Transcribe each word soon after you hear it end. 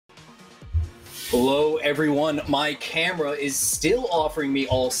Hello, everyone. My camera is still offering me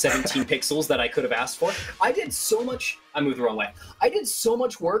all 17 pixels that I could have asked for. I did so much... I moved the wrong way. I did so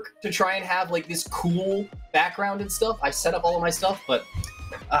much work to try and have, like, this cool background and stuff. I set up all of my stuff, but...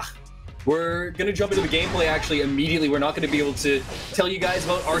 we're going to jump into the gameplay, actually, immediately. We're not going to be able to tell you guys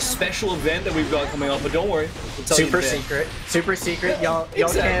about our special event that we've got coming up, but don't worry. We'll tell Super secret. Super secret. Y'all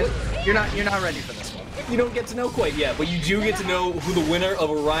Exactly. can't... You're not ready for this one. You don't get to know quite yet, but you do get to know who the winner of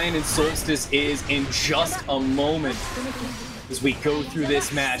Orion and Solstice is in just a moment as we go through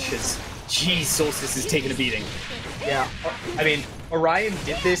this match. As, geez, Solstice is taking a beating. Yeah, I mean, Orion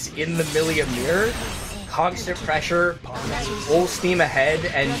did this in the Millia mirror. Constant pressure, full steam ahead,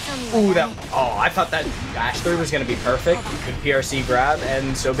 and I thought that dash through was going to be perfect. Good PRC grab,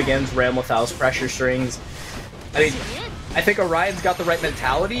 and so begins Ramlethal's pressure strings. I mean, I think Orion's got the right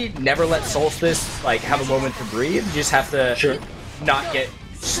mentality. Never let Solstice, like, have a moment to breathe. You just have to not get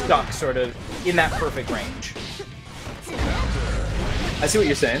stuck sort of in that perfect range. I see what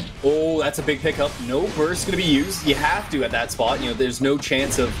you're saying. Oh, that's a big pickup. No burst going to be used. You have to at that spot. You know, there's no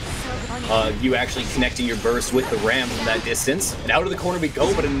chance of you actually connecting your burst with the ram from that distance. And out of the corner we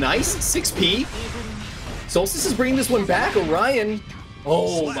go, but a nice 6P. Solstice is bringing this one back. Orion,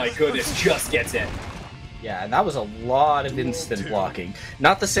 oh my goodness, just gets in. Yeah, and that was a lot of instant blocking.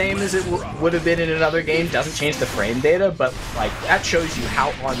 Not the same as it would have been in another game. Doesn't change the frame data, but like that shows you how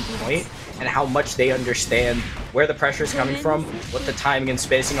on point and how much they understand where the pressure is coming from, what the timing and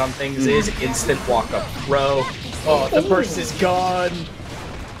spacing on things is. Instant walk up throw. Oh, the burst is gone.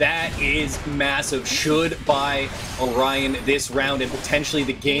 That is massive. Should buy Orion this round and potentially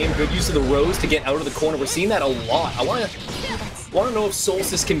the game. Good use of the Rose to get out of the corner. We're seeing that a lot. I want to know if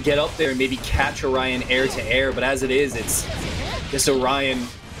Solstice can get up there and maybe catch Orion air to air, but as it is, it's just Orion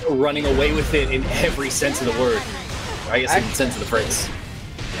running away with it in every sense of the word. Or I guess in the sense of the phrase.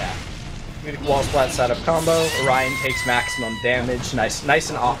 Yeah. Good wall splat setup combo. Orion takes maximum damage. Nice and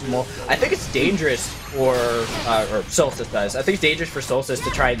optimal. I think it's dangerous for, or Solstice does. I think it's dangerous for Solstice to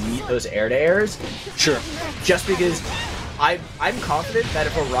try and meet those air-to-airs. Sure. Just because I'm confident that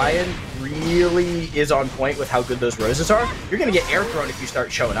if Orion really is on point with how good those roses are, you're going to get air thrown if you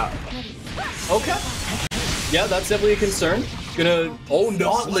start showing up. Okay. Yeah, that's definitely a concern.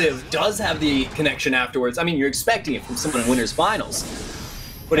 Not live does have the connection afterwards. I mean, you're expecting it from someone in Winners Finals.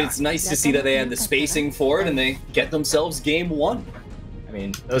 But it's nice to see that they had the spacing for it and they get themselves game one. I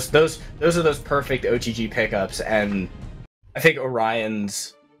mean, those are those perfect OTG pickups, and I think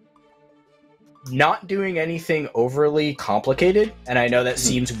Orion's not doing anything overly complicated, and I know that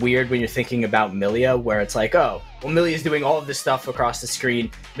seems weird when you're thinking about Millia, where it's like, oh, well, Millia's doing all of this stuff across the screen.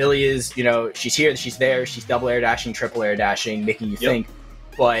 Millia's, you know, she's here, she's there, she's double air dashing, triple air dashing, making you think.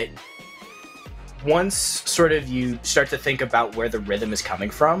 But once sort of you start to think about where the rhythm is coming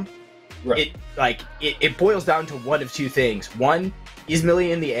from, it boils down to one of two things. One, is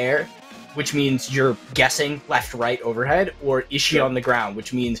Millia in the air, which means you're guessing left, right, overhead, or is she on the ground,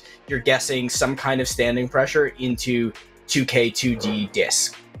 which means you're guessing some kind of standing pressure into 2K, 2D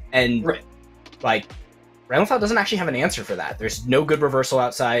disc. And like, Ramlethal doesn't actually have an answer for that. There's no good reversal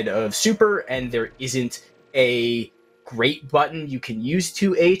outside of super, and there isn't a great button. You can use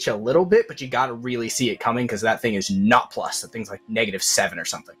 2H a little bit, but you gotta really see it coming because that thing is not plus. That thing's like -7 or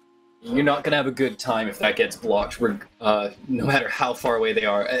something. You're not going to have a good time if that gets blocked, no matter how far away they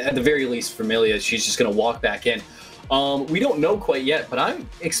are. At the very least, for Millia, she's just going to walk back in. We don't know quite yet, but I'm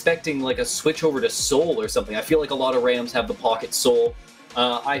expecting like a switch over to Soul or something. I feel like a lot of Rams have the Pocket Soul.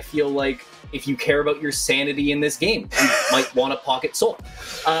 I feel like if you care about your sanity in this game, you might want a Pocket Soul.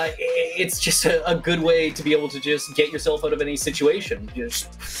 It's just a good way to be able to just get yourself out of any situation.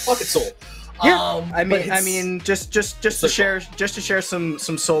 Just Pocket Soul. Yeah, I mean, just to share some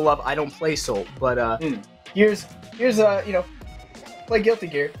Soul love. I don't play Soul, but here's you know, play Guilty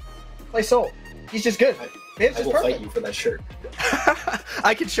Gear, play Soul. He's just good. I will fight you for that shirt.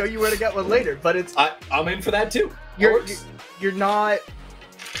 I can show you where to get one later, but it's I'm in for that too. You're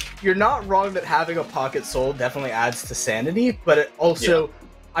not wrong that having a Pocket Soul definitely adds to sanity, but it also.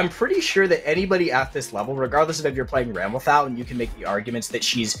 I'm pretty sure that anybody at this level, regardless of if you're playing Ramlethal, and you can make the arguments that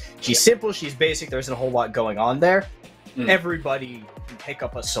she's simple, she's basic, there isn't a whole lot going on there. Everybody can pick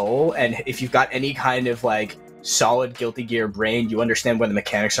up a Soul, and if you've got any kind of like solid Guilty Gear brain, you understand where the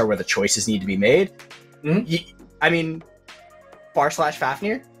mechanics are, where the choices need to be made. I mean,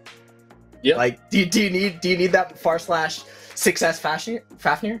 /Fafnir. Yeah. Like, do you need that /6S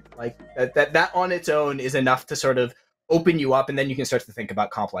Fafnir? Like that on its own is enough to sort of open you up, and then you can start to think about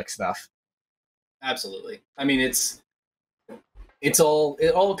complex stuff. Absolutely. I mean, it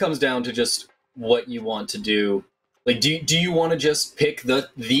all comes down to just what you want to do Like, do you want to just pick the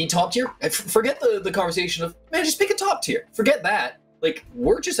top tier? Forget the conversation of, man, just pick a top tier. Forget that. Like,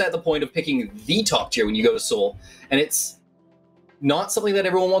 we're just at the point of picking the top tier when you go to Seoul, and it's not something that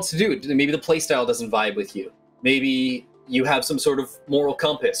everyone wants to do. Maybe the playstyle doesn't vibe with you. Maybe you have some sort of moral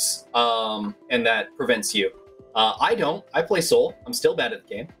compass, and that prevents you. I don't. I play Seoul. I'm still bad at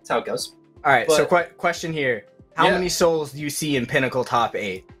the game. That's how it goes. All right, so question here. How many Souls do you see in Pinnacle top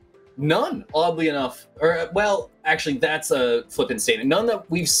 8? None, oddly enough. Or, well, actually, that's a flippant statement. None that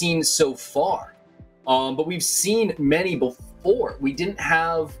we've seen so far. But we've seen many before. We didn't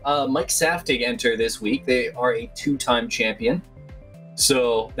have Mike Saftig enter this week. They are a 2-time champion.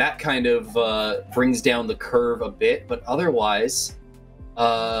 So that kind of brings down the curve a bit. But otherwise,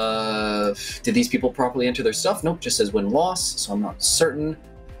 did these people properly enter their stuff? Nope, just says win-loss, so I'm not certain.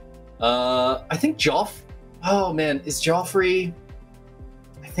 I think oh man, is Joffrey...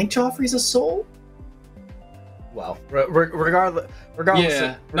 I think Joffrey's a soul? Well, regardless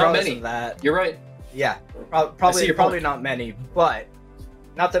not many. of that... You're right. Yeah, probably not many, but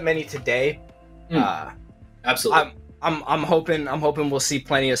not that many today. Absolutely. I'm hoping we'll see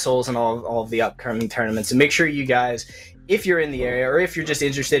plenty of souls in all of the upcoming tournaments. And make sure you guys, if you're in the area or if you're just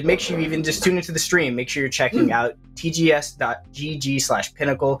interested, make sure you even just tune into the stream. Make sure you're checking out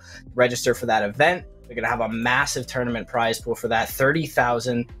tgs.gg/pinnacle. Register for that event. We're gonna have a massive tournament prize pool for that.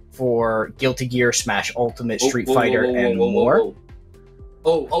 30,000 for Guilty Gear, Smash Ultimate, Street Fighter, and more.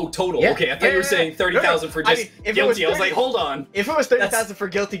 Oh, total. Yeah. Okay, I thought you were saying 30,000 for just Guilty. I was like, hold on. If it was 30,000 for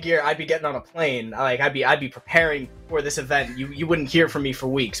Guilty Gear, I'd be getting on a plane. Like, I'd be preparing for this event. You wouldn't hear from me for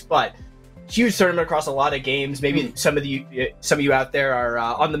weeks. But huge tournament across a lot of games. Maybe some of you out there are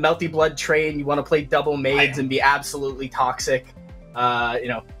on the Melty Blood train. You want to play double maids and be absolutely toxic.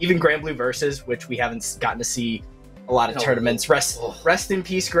 Even Grand Blue Versus, which we haven't gotten to see a lot of tournaments. Rest in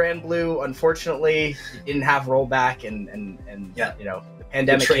peace, Grand Blue. Unfortunately, you didn't have rollback, and the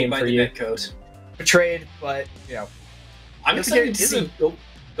pandemic came for you. Betrayed, but I'm excited to see. Go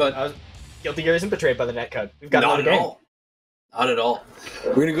ahead. Guilty Gear isn't betrayed by the netcode. We've got another game. Not at all.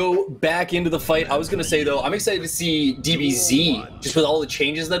 We're gonna go back into the fight. I was gonna say though, I'm excited to see DBZ just with all the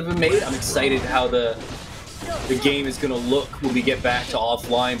changes that have been made. I'm excited how the game is going to look when we get back to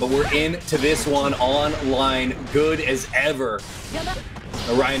offline, but we're into this one online, good as ever.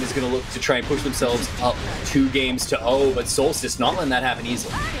 Orion is going to look to try and push themselves up 2-0, but Solstice not letting that happen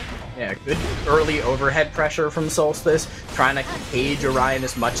easily. Yeah, good early overhead pressure from Solstice, trying to cage Orion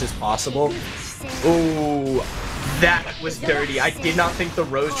as much as possible. Ooh, that was dirty. I did not think the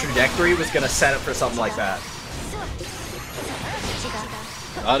Rose trajectory was going to set up for something like that.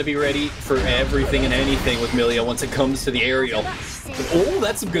 Gotta be ready for everything and anything with Milia once it comes to the aerial. But,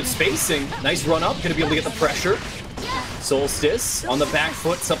 that's some good spacing. Nice run up, gonna be able to get the pressure. Solstice on the back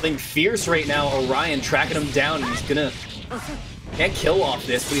foot, something fierce right now. Orion tracking him down, and he's gonna... Can't kill off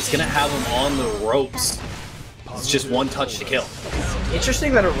this, but he's gonna have him on the ropes. It's just one touch to kill.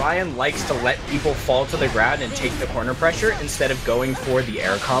 Interesting that Orion likes to let people fall to the ground and take the corner pressure instead of going for the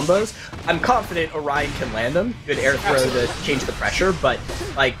air combos. I'm confident Orion can land them. Good air throw to change the pressure, but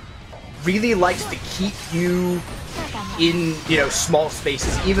like really likes to keep you in small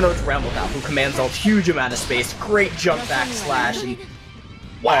spaces, even though it's Ramble now, who commands a huge amount of space. Great jump back slash. And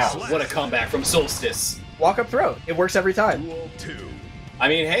wow, what a comeback from Solstice. Walk up throw. It works every time. I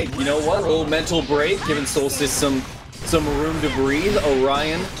mean, hey, you know what? A little mental break, giving Solstice some room to breathe.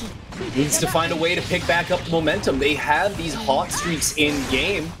 Orion needs to find a way to pick back up the momentum. They have these hot streaks in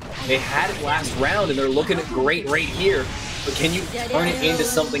game. They had it last round, and they're looking great right here. But can you turn it into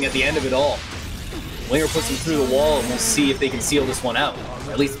something at the end of it all? Winger puts them through the wall, and we'll see if they can seal this one out,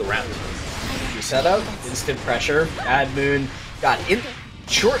 or at least the round. Set up, instant pressure. Bad Moon got in.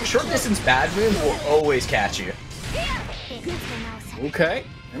 Short distance Bad Moon will always catch you. Okay,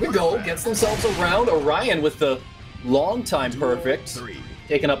 there we go. Gets themselves around. Orion with the long time perfect.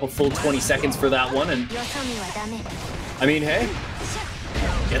 Taking up a full 20 seconds for that one. And I mean, hey,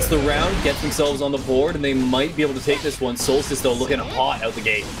 gets the round, gets themselves on the board, and they might be able to take this one. Solstice, though, looking hot out the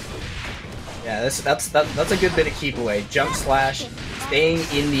gate. Yeah, that's a good bit of keep away. Jump slash, staying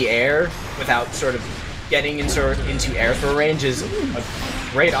in the air without sort of getting into air throw range is a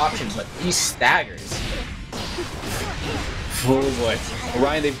great option, but these staggers. Oh boy.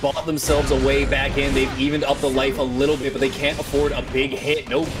 Orion, they've bought themselves a way back in. They've evened up the life a little bit, but they can't afford a big hit.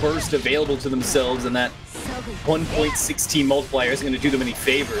 No burst available to themselves, and that 1.16 multiplier isn't going to do them any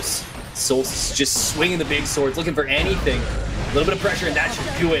favors. Solstice just swinging the big swords, looking for anything. A little bit of pressure, and that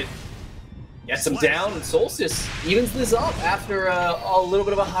should do it. Gets them down, and Solstice evens this up after a little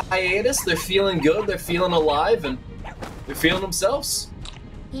bit of a hiatus. They're feeling good, they're feeling alive, and they're feeling themselves.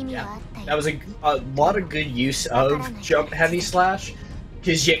 Yeah, that was a lot of good use of jump heavy slash,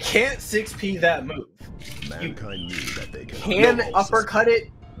 because you can't 6P that move. You can uppercut it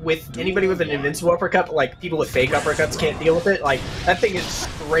with anybody with an invincible uppercut, but like people with fake uppercuts can't deal with it. Like that thing is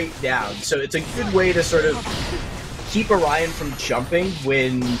straight down, so it's a good way to sort of keep Orion from jumping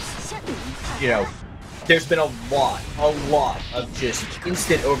when, you know, there's been a lot of just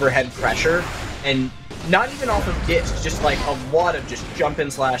instant overhead pressure, and not even off of discs, just like a lot of just jump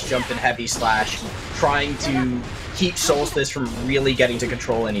and heavy slash, trying to keep Solstice from really getting to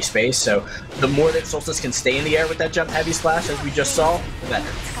control any space. So the more that Solstice can stay in the air with that jump heavy slash, as we just saw, the better.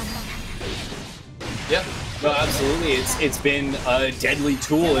 Yeah, no, absolutely. It's been a deadly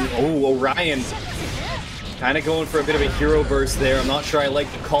tool, and Orion kind of going for a bit of a hero burst there. I'm not sure I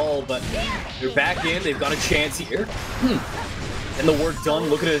like the call, but they're back in. They've got a chance here. And the work done.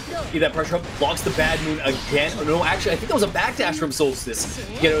 Look at it. Get that pressure up. Blocks the bad moon again. Oh, no, actually, I think that was a backdash from Solstice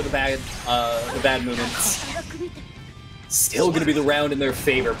to get over the bad moon. And it's still going to be the round in their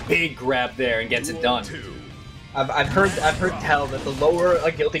favor. Big grab there and gets it done. I've heard tell that the lower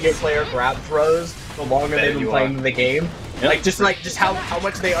a Guilty Gear player grab throws, the longer they've been playing the game. Yep. Just how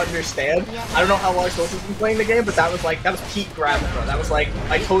much they understand. I don't know how long Solstice has been playing the game, but that was peak grab throw. That was like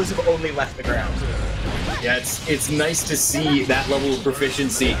my toes have only left the ground. Yeah, it's nice to see that level of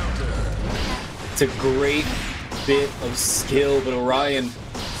proficiency. It's a great bit of skill, but Orion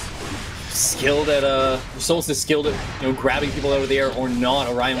skilled at Solstice skilled at, you know, grabbing people out of the air or not.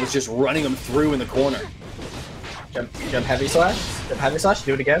 Orion was just running them through in the corner. Jump heavy slash. Jump heavy slash.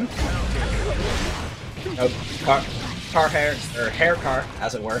 Do it again. Oh, hair car,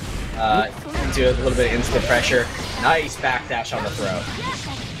 as it were. Into a little bit of instant pressure. Nice backdash on the throw.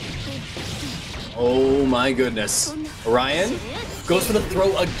 Oh my goodness. Orion goes for the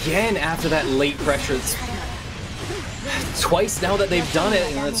throw again after that late pressure. It's twice now that they've done it,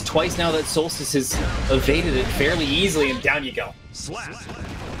 and it's twice now that Solstice has evaded it fairly easily, and down you go.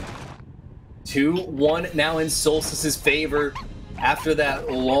 2-1 now in Solstice's favor. After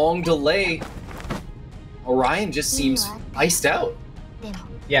that long delay, Orion just seems iced out.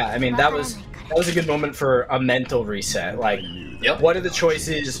 Yeah, I mean, that was a good moment for a mental reset. Like, yep. What are the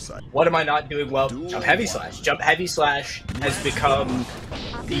choices? What am I not doing well? Jump heavy slash. Jump heavy slash has become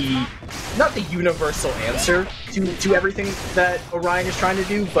not the universal answer to everything that Orion is trying to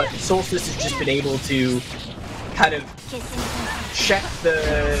do, but Solstice has just been able to kind of check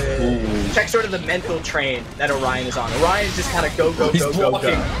sort of the mental train that Orion is on. Orion's just kind of go.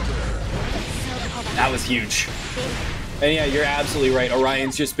 That was huge. And yeah, you're absolutely right.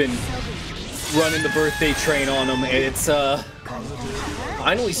 Orion's just been running the birthday train on him. It's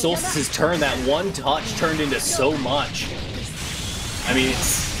finally Solstice's turn. That one touch turned into so much. I mean,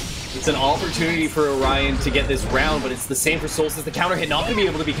 it's an opportunity for Orion to get this round, but it's the same for Solstice. The counter hit not going to be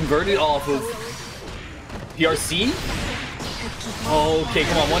able to be converted off of PRC. Okay,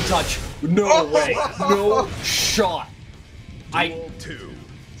 come on, one touch. No way. No shot. I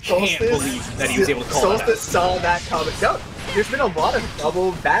can't believe that he was able to call that out. Solstice saw that coming. No, there's been a lot of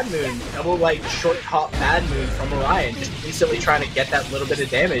double like short hop bad moon from Orion, just instantly trying to get that little bit of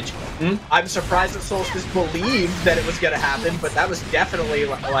damage. I'm surprised that Solstice believed that it was going to happen, but that was definitely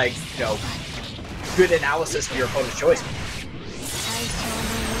like, you know, good analysis for your opponent's choice.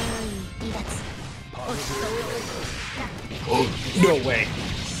 Oh, no way.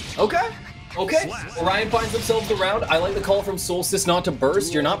 Okay. Orion finds themselves the round. I like the call from Solstice not to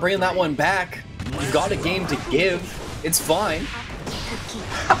burst. You're not bringing that one back. You've got a game to give. It's fine.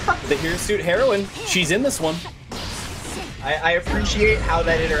 The Hirsute Heroine, she's in this one. I appreciate how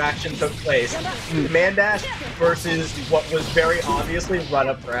that interaction took place. Man dash versus what was very obviously run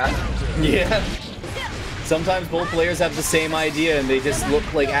up grab. Yeah. Sometimes both players have the same idea and they just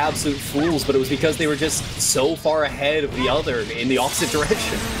look like absolute fools, but it was because they were just so far ahead of the other in the opposite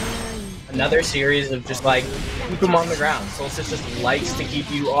direction. Another series of just like, keep them on the ground. Solstice just likes to keep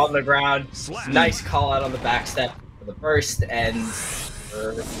you on the ground. Nice call out on the back step for the burst, and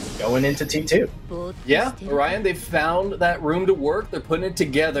we're going into T2. Yeah, Orion, they've found that room to work. They're putting it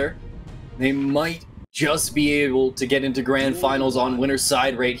together. They might just be able to get into grand finals on winner's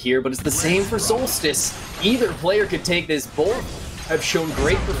side right here, but it's the same for Solstice. Either player could take this. Both have shown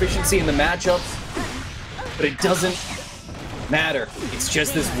great proficiency in the matchup, but it doesn't matter. It's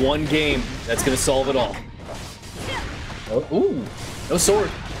just this one game that's going to solve it all. Oh, ooh, no sword.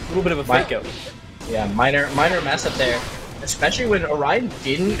 A little bit of a fake out. Yeah, minor mess up there. Especially when Orion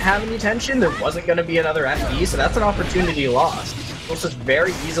didn't have any tension, there wasn't going to be another FD, so that's an opportunity lost. Solstice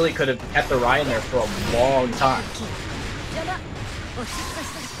very easily could have kept Orion there for a long time.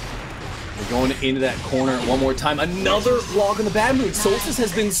 We're going into that corner one more time. Another block on the bad mood. Solstice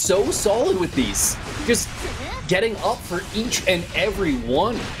has been so solid with these. Just getting up for each and every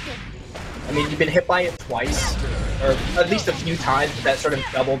one. I mean, you've been hit by it twice, or at least a few times with that sort of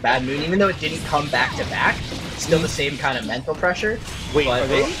double bad moon, even though it didn't come back to back. Still the same kind of mental pressure. Wait, but are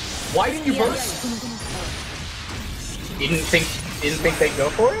they? Why didn't you burst? Didn't think they'd go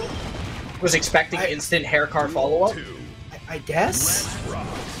for it? Was expecting instant hair car follow-up? I guess?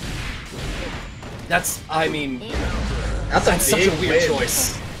 That's, I mean... That's such a weird win.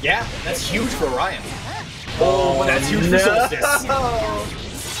 choice. Yeah, that's huge for Orion. Oh, but that's huge for Solstice.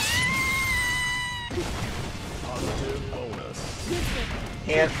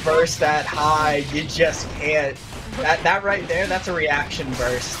 Can't burst that high. You just can't. That right there, that's a reaction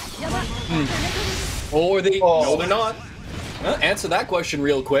burst. Or they... No, they're not. Answer that question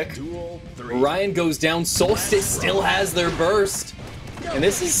real quick. Orion goes down. Solstice still has their burst. And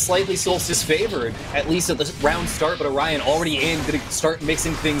this is slightly Solstice favored, at least at the round start, but Orion already in, gonna start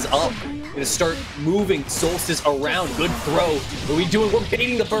mixing things up. Gonna start moving Solstice around. Good throw. What are we doing? We're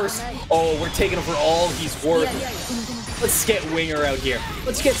baiting the burst. Oh, we're taking him for all he's worth. Let's get Winger out here.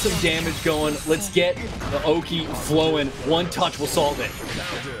 Let's get some damage going. Let's get the Oki flowing. One touch will solve it.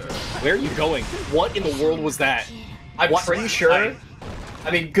 Where are you going? What in the world was that? I'm pretty sure.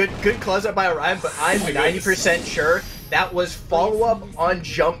 I mean, good closeout by Orion, but I'm 90% sure that was follow-up on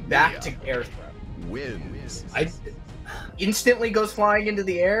jump back to air throw. Wins. Instantly goes flying into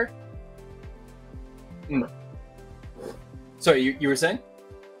the air. Sorry, you were saying?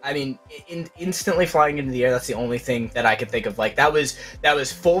 I mean, instantly flying into the air. That's the only thing that I could think of. Like that was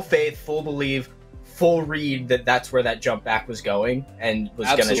full faith, full believe, full read that that's where that jump back was going, and was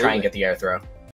going to try and get the air throw.